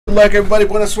Good luck, everybody.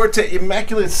 Buena suerte.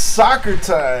 Immaculate soccer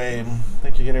time.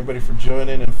 Thank you again, everybody, for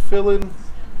joining and filling.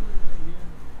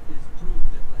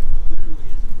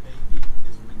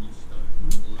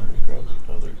 Let me grab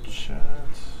the other chat.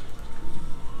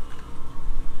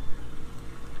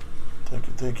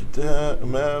 Thank you, Dad.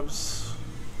 Mavs.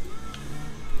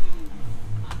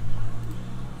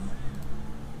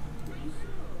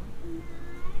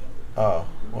 Oh,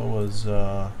 what was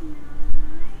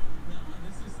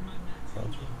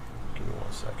give me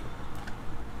 1 second.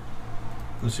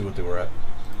 Let me see what they were at.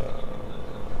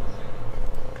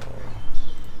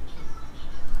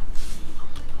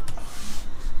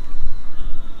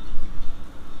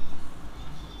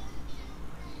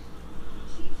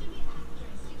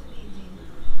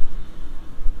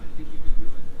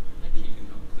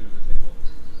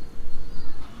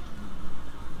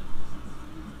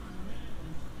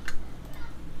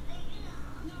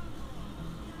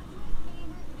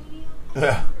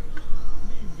 Yeah.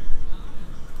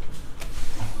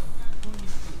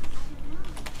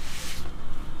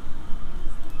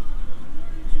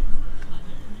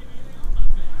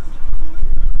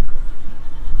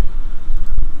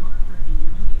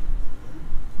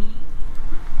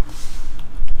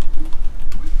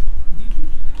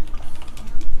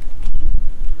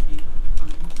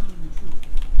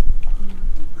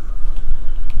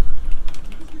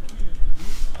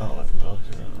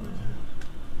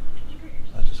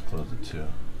 Too.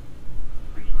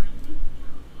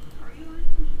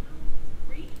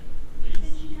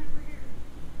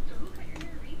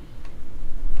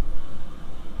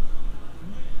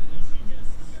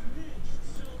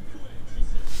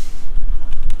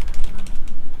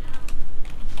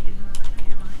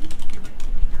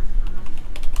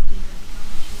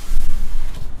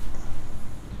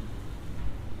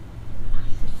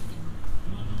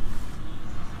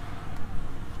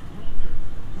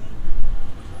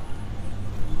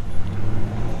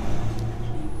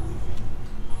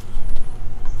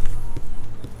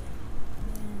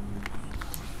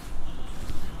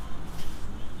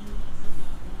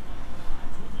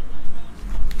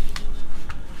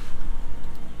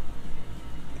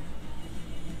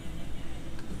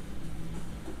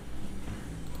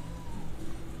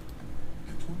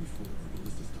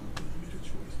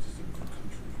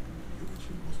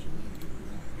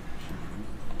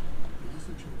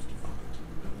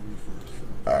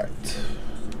 All right.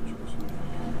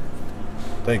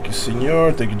 Thank you,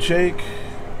 Senor. Thank you, Jake.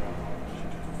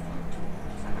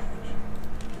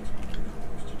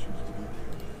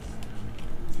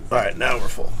 All right, now we're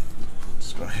full.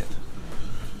 Let's go ahead.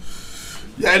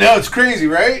 Yeah, I know, it's crazy,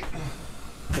 right?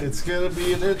 It's going to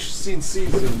be an interesting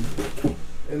season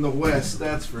in the West,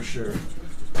 that's for sure.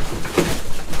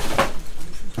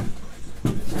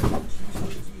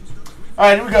 All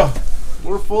right, here we go.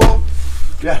 We're full.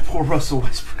 Yeah, poor Russell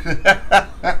Westbrook.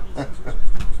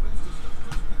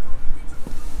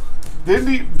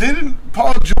 Didn't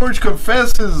Paul George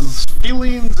confess his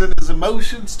feelings and his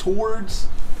emotions towards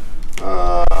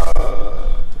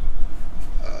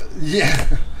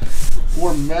yeah,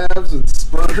 poor Mavs and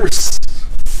Spurs,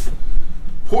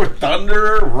 poor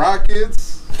Thunder,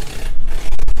 Rockets.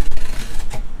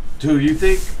 Dude, you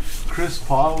think Chris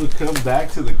Paul would come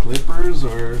back to the Clippers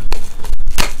or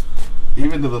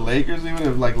even to the Lakers, even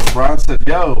if like LeBron said,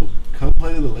 yo, come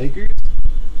play to the Lakers?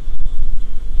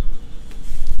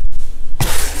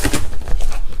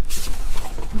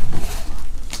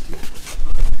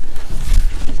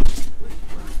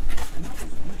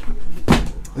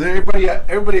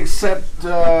 Everybody except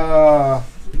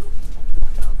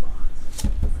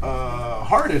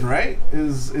Harden, right?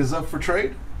 Is up for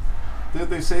trade. Did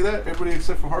they say that? Everybody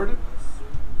except for Harden?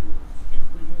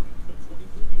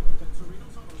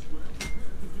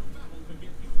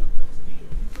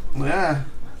 Yeah.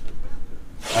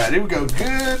 All right, here we go.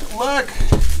 Good luck.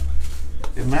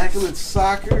 Immaculate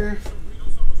soccer.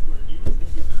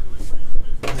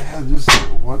 Yeah, I'm just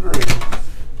wondering.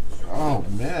 Oh,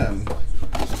 man.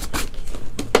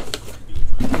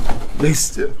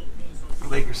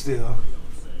 Lakers still.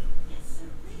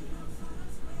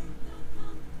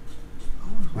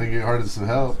 They get Harden some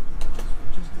help.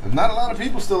 And not a lot of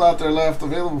people still out there left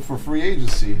available for free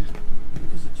agency.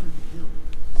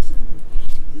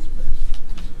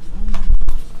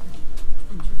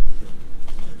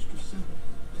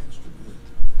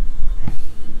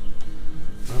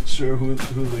 Not sure who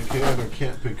they can or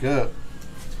can't pick up.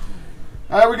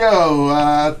 There we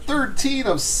go. 13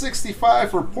 of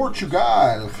 65 for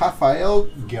Portugal. Rafael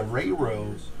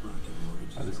Guerreiro.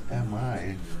 That is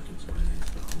MI.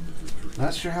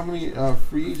 Not sure how many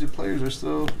free agent players are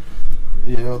still,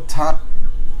 top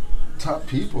top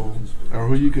people, or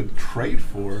who you could trade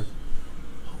for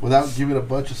without giving a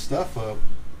bunch of stuff up.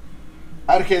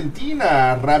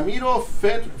 Argentina, Ramiro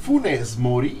Funes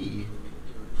Mori.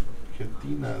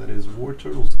 Argentina, that is War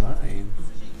Turtles 9.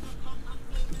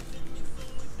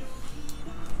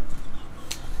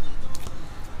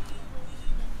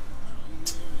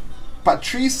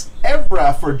 Patrice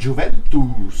Evra for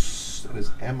Juventus. That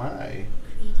is MI.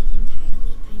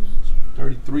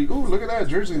 33. Ooh, look at that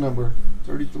jersey number.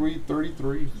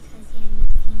 33.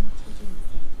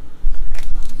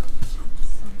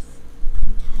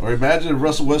 Or imagine if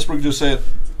Russell Westbrook just said,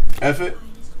 F it,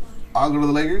 I'll go to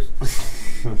the Lakers.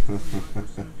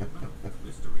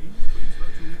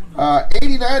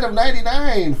 89 of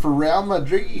 99 for Real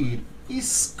Madrid.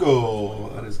 Isco.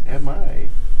 That is MI.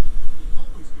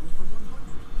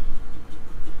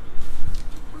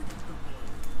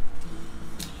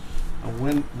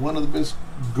 And one of the best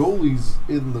goalies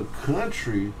in the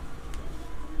country.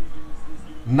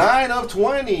 9 of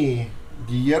 20.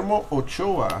 Guillermo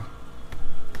Ochoa.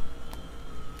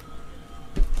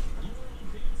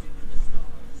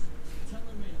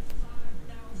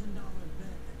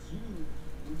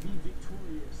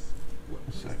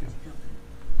 Second.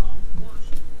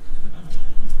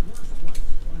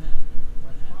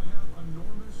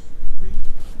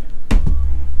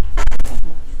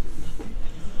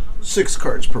 Six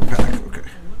cards per pack. Okay.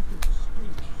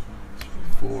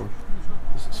 4.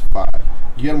 This is 5.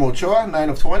 Guillermo Ochoa, 9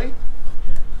 of 20.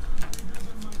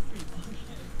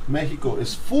 Mexico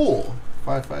is full.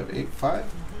 5585.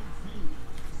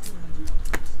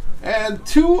 And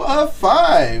 2 of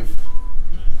 5.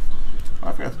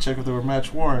 I forgot to check if they were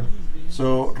match worn.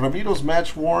 So Ramiro's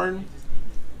match worn.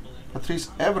 Patrice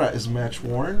Evra is match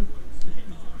worn.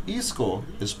 Isco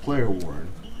is player worn.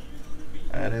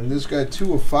 And in this guy,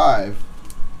 2 of 5.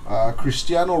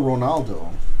 Cristiano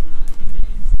Ronaldo.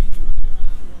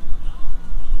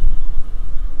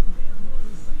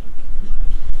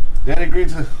 Danny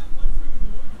Green's a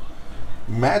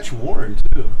match worn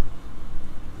too.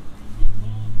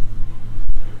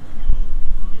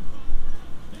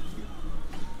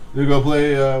 You go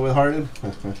play with Harden.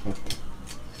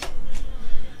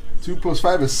 2 plus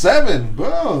 5 is 7.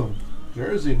 Boom.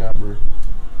 Jersey number.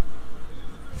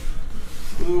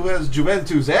 Who has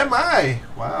Juventus? MI.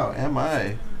 Wow,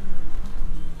 MI.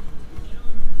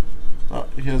 Oh,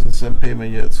 he hasn't sent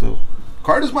payment yet, so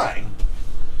card is mine.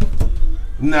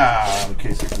 Nah, in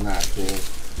case it's not there.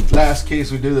 Last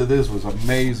case we did of this was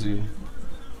amazing.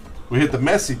 We hit the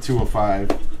Messi 2 of 5.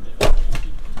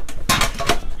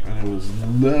 And it was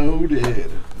loaded.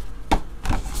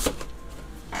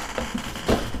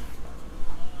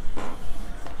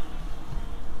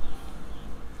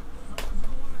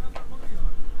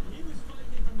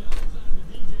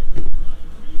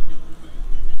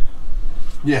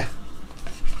 Yeah.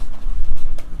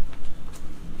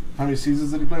 How many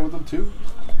seasons did he play with them? 2?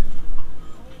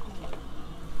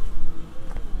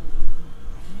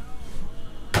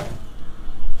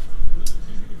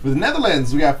 For the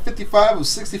Netherlands, we got 55 of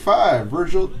 65.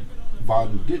 Virgil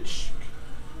van Dijk.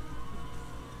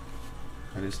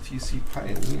 That is TC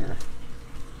Pioneer.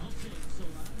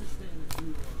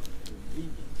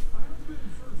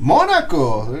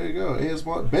 Monaco. There you go. AS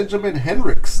Benjamin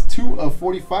Henriks. 2 of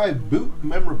 45 boot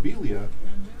memorabilia.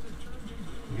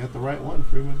 You got the right one,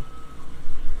 Freeman.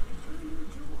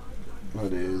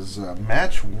 That is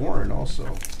match worn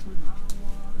also.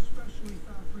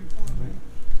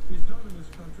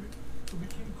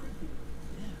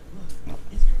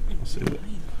 I'll save it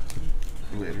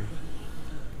later.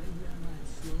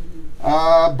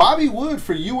 Bobby Wood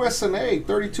for USNA.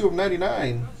 32 of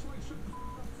 99.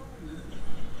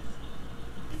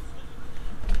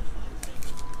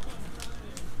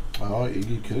 Oh,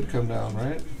 Iggy could come down,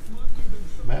 right?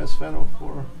 Maz Fennel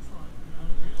for.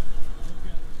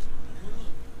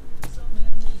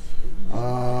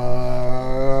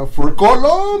 For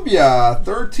Colombia,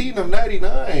 13 of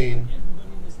 99.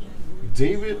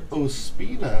 David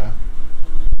Ospina.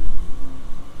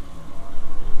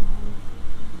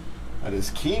 That is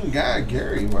King Guy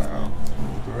Gary. Wow,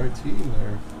 the right team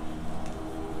there.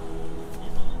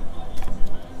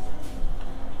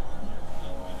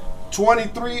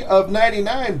 $23 of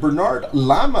 99, Bernard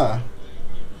Lama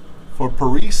for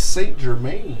Paris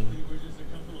Saint-Germain.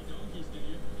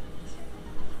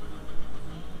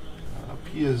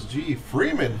 PSG,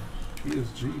 Freeman,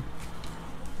 PSG.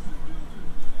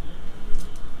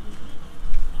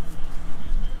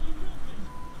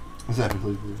 What's that?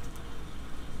 And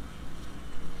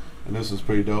this is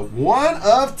pretty dope. 1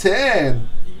 of 10,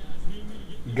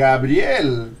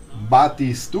 Gabriel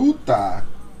Batistuta.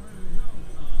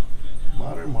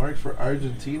 Modern Sorry, Mark, for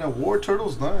Argentina. War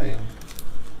Turtles 9.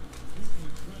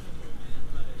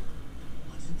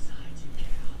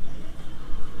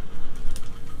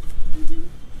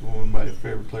 One of my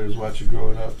favorite players watching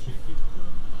growing up.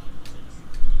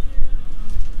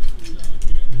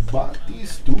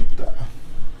 Batistuta.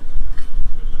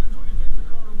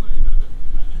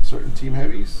 Certain team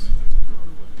heavies.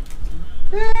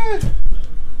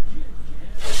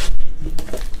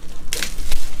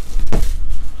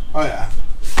 Oh yeah.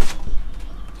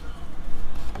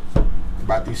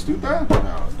 Batistuta?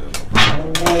 No, it doesn't.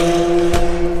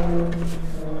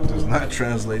 Does not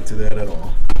translate to that at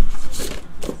all.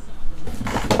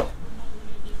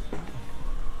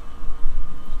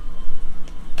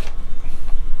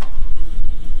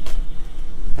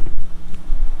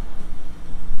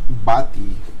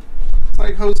 Bati. It's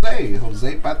like Jose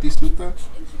Batistuta.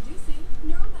 Introducing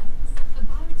Neuromedics, a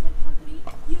biotech company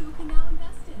you can now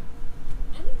invest in.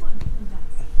 Anyone can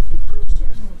invest. Become a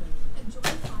shareholder. Enjoy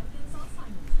Parkinson's,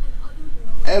 Alzheimer's, and other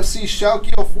neuro. FC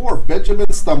Schalke 04, Benjamin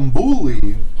Stambouli.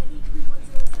 Any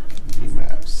 3107.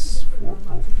 Maps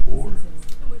 404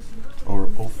 or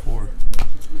 04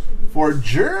 for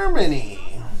Germany.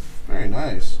 Very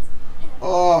nice.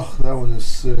 Oh, that one is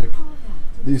sick.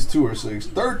 These two are sick.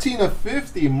 13 of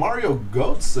 50, Mario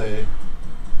Götze.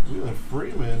 Wheeler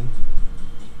Freeman.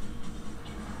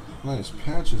 Nice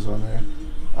patches on there.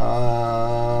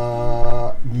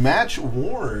 Match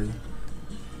worn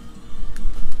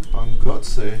on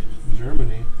Götze,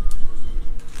 Germany.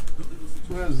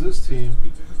 Who has this team?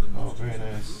 Oh, very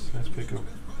nice. Nice pickup.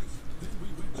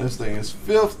 This thing is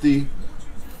filthy.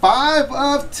 5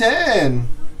 of 10.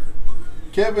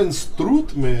 Kevin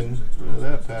Strootman. Look at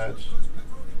that patch.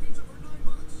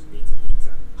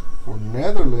 For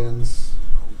Netherlands.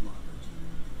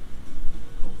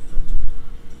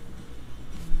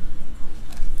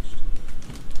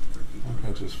 That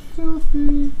patch is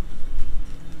filthy.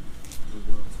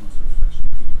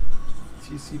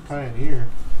 TC Pioneer.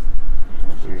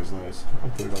 That thing is nice. I'll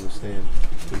put it on the stand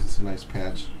because it's a nice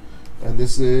patch. And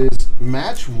this is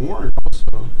match worn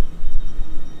also.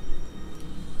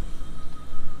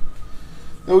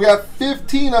 Then we got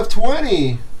 15 of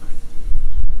 20.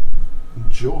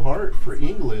 Joe Hart for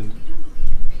England.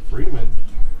 Freeman.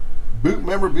 Boot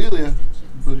memorabilia.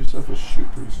 Build yourself a shoe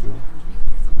pretty soon.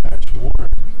 Match worn.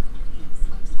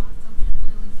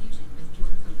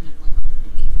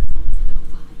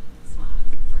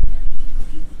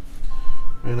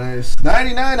 Very nice.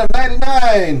 99 of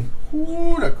 99.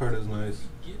 Ooh, that card is nice.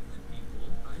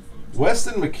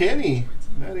 Weston McKennie.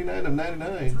 99 of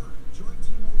 99.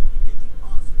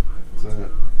 It's a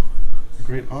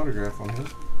great autograph on him.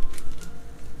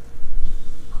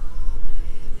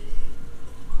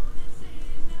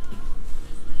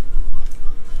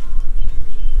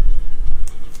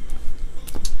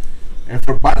 And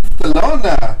for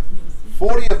Barcelona,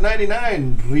 40 of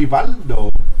 99,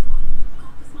 Rivaldo.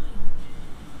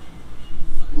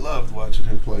 Loved watching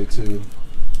him play too.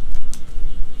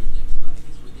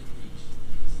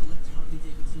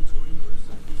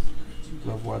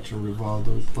 Love watching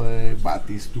Rivaldo play,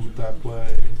 Batistuta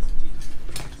play.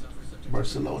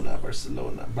 Barcelona.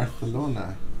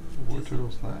 War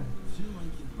Turtles 9.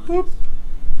 Boop.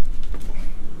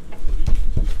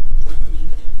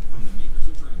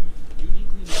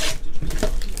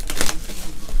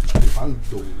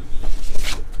 Rivaldo.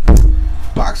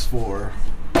 Box 4.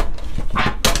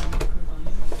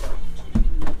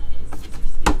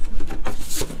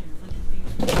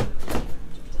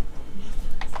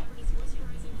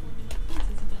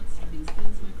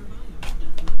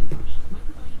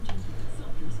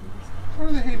 Why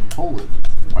do they hate Poland?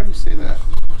 Why do you say that?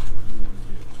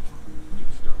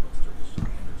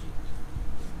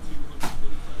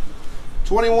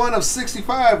 $21 of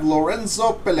 65,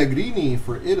 Lorenzo Pellegrini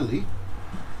for Italy.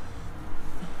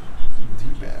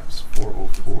 D-Babs,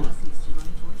 404.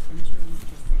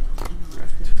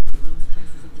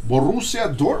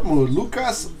 Borussia Dortmund,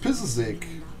 Lukas Piszczek,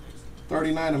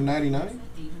 39 of 99.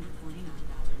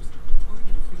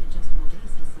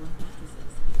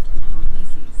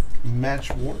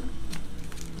 Match worn.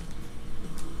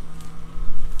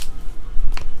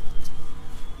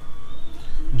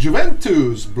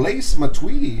 Juventus, Blaise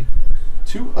Matuidi,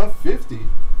 2 of 50.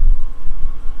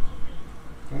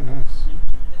 Very nice.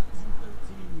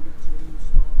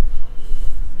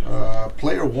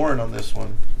 Player worn on this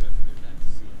one.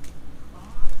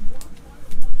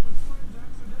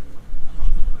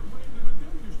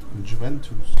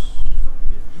 Juventus.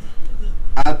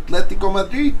 Atletico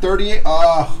Madrid, 38.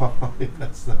 Oh,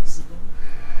 that's nice.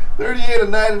 38 of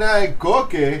 99,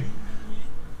 Koke.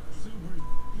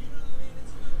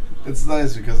 It's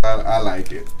nice because I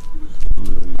like it. A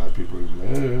lot of people are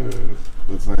like,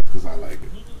 it's nice because I like it.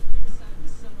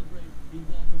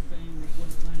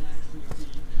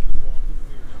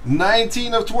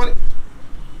 19 of 20.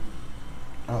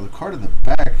 Oh, the card in the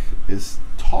back is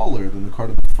taller than the card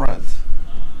in the front.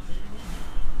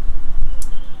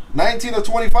 19 of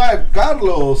 25.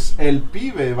 Carlos El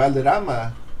Pibe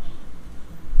Valderrama.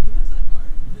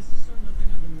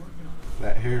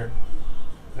 That hair.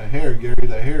 That hair, Gary,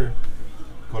 that hair.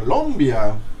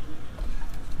 Colombia.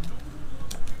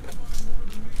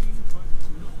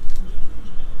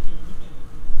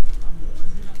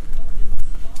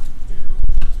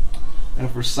 And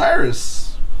for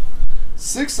Cyrus,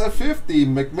 6 of 50,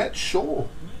 Mehmet Scholl,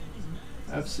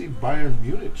 FC Bayern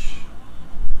Munich.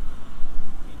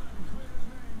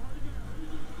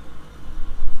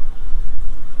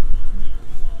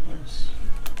 Nice.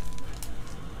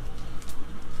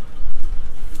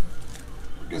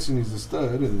 I'm guessing he's a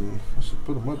stud, and I should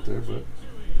put him up there, but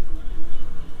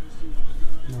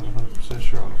I'm not 100%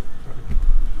 sure on him.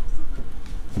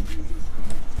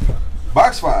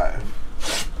 Box 5.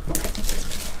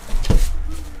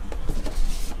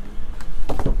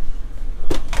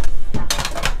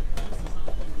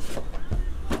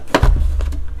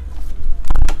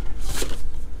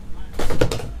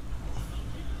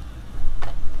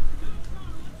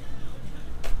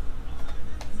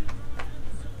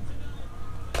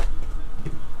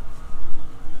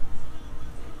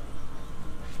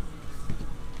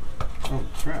 Oh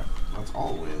crap, that's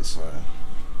all the way inside.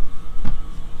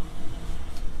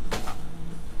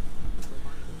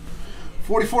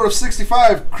 '44 of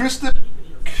 65,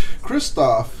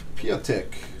 Krzysztof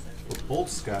Piatek for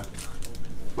Polska.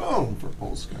 Boom for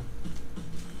Polska.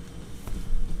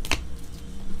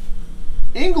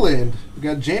 England, we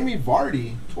got Jamie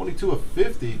Vardy, 22 of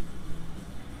 50.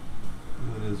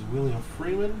 That is William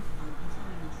Freeman.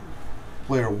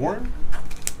 Player worn.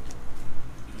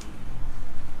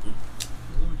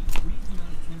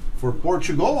 For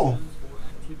Portugal,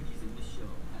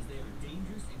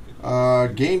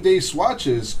 game day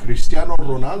swatches, Cristiano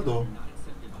Ronaldo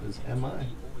is MI.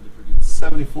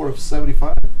 74 of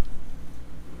 75.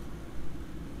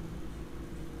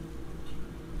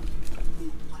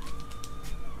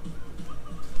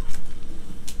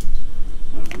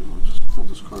 Just pull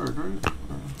this card, right? I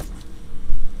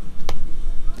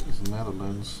think it's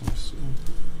Netherlands. Let me see.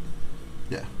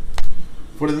 Yeah.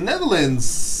 For the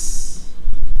Netherlands,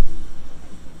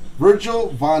 Virgil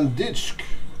van Dijk.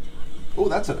 Oh,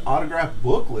 that's an autographed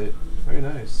booklet. Very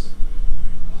nice.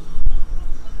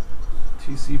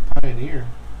 TC Pioneer.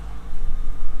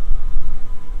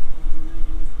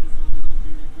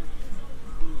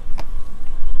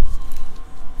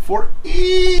 For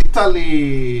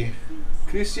Italy,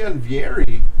 Christian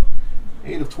Vieri,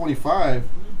 8 of 25.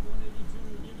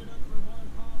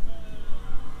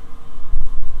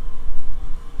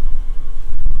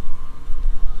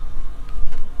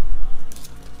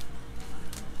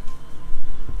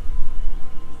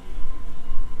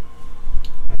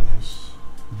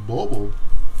 Bobo.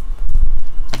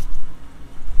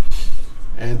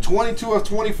 And 22 of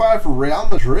 25 for Real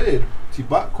Madrid,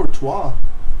 Thibaut Courtois.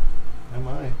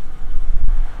 MI.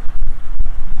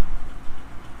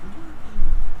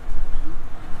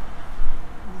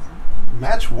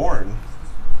 Match worn.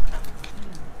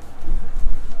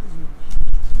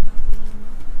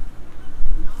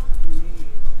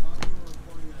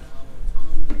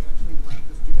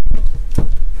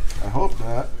 I hope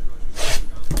not.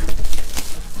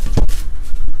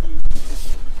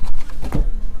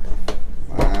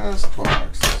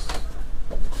 Box.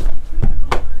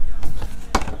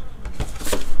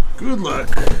 Good luck.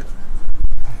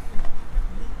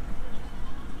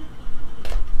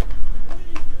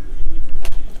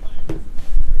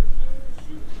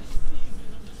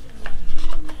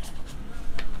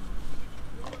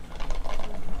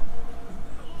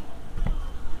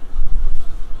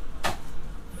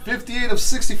 '58 of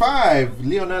 65,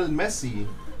 Lionel Messi.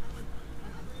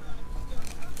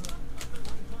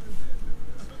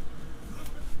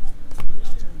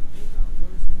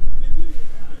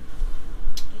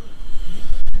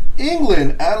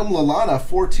 England, Adam Lallana,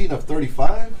 14 of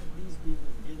 35.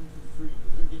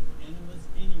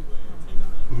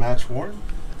 Match worn.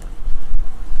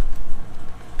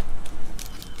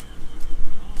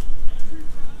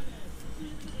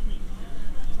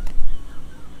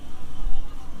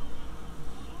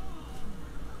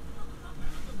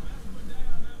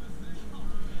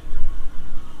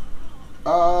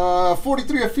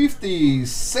 '43 of 50,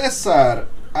 Cesar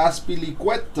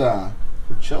Azpilicueta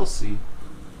for Chelsea.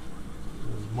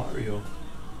 Mario.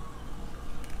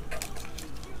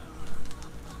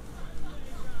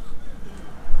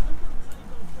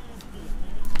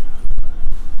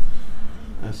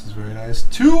 This is very nice.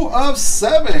 2 of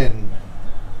 7.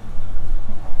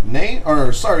 Name,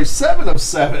 or sorry, 7 of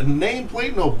 7.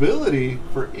 Nameplate nobility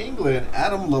for England.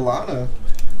 Adam Lallana.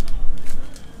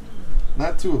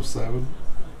 Not 2 of 7.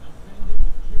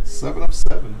 7 of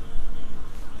 7.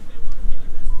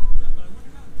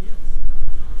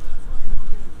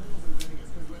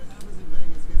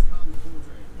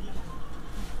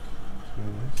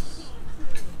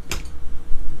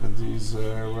 And these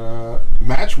are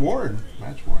match worn.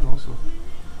 Match worn also.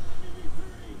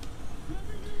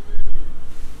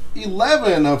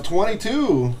 11 of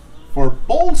 22 for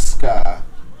Polska.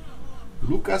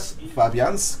 Lukas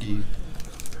Fabianski.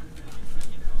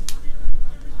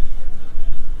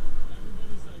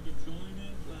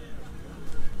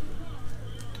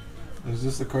 Is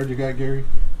this the card you got, Gary?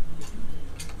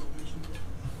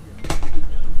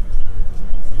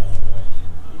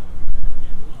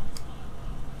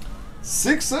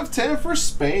 Six of 10 for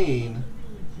Spain.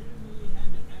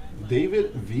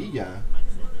 David Villa.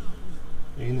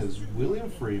 And is William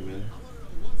Freeman.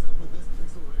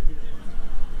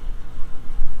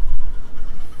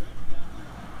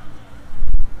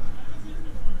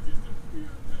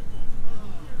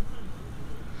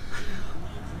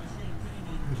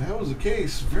 That was the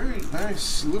case. Very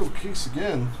nice little case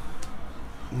again.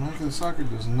 Immaculate Soccer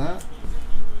does not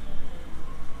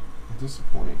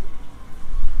disappoint.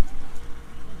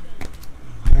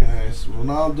 Very nice.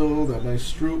 Ronaldo, that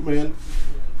nice Strootman.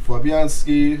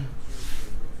 Fabianski.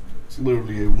 It's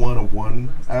literally a 1 of 1.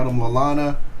 Adam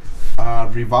Lallana.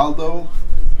 Rivaldo.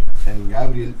 And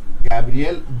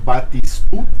Gabriel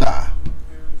Batistuta.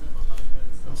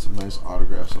 That's some nice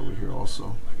autographs over here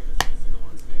also.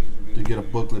 Did get a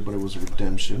booklet, but it was a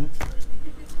redemption.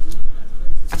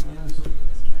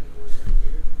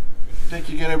 Thank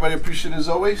you again, everybody. Appreciate it as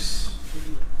always.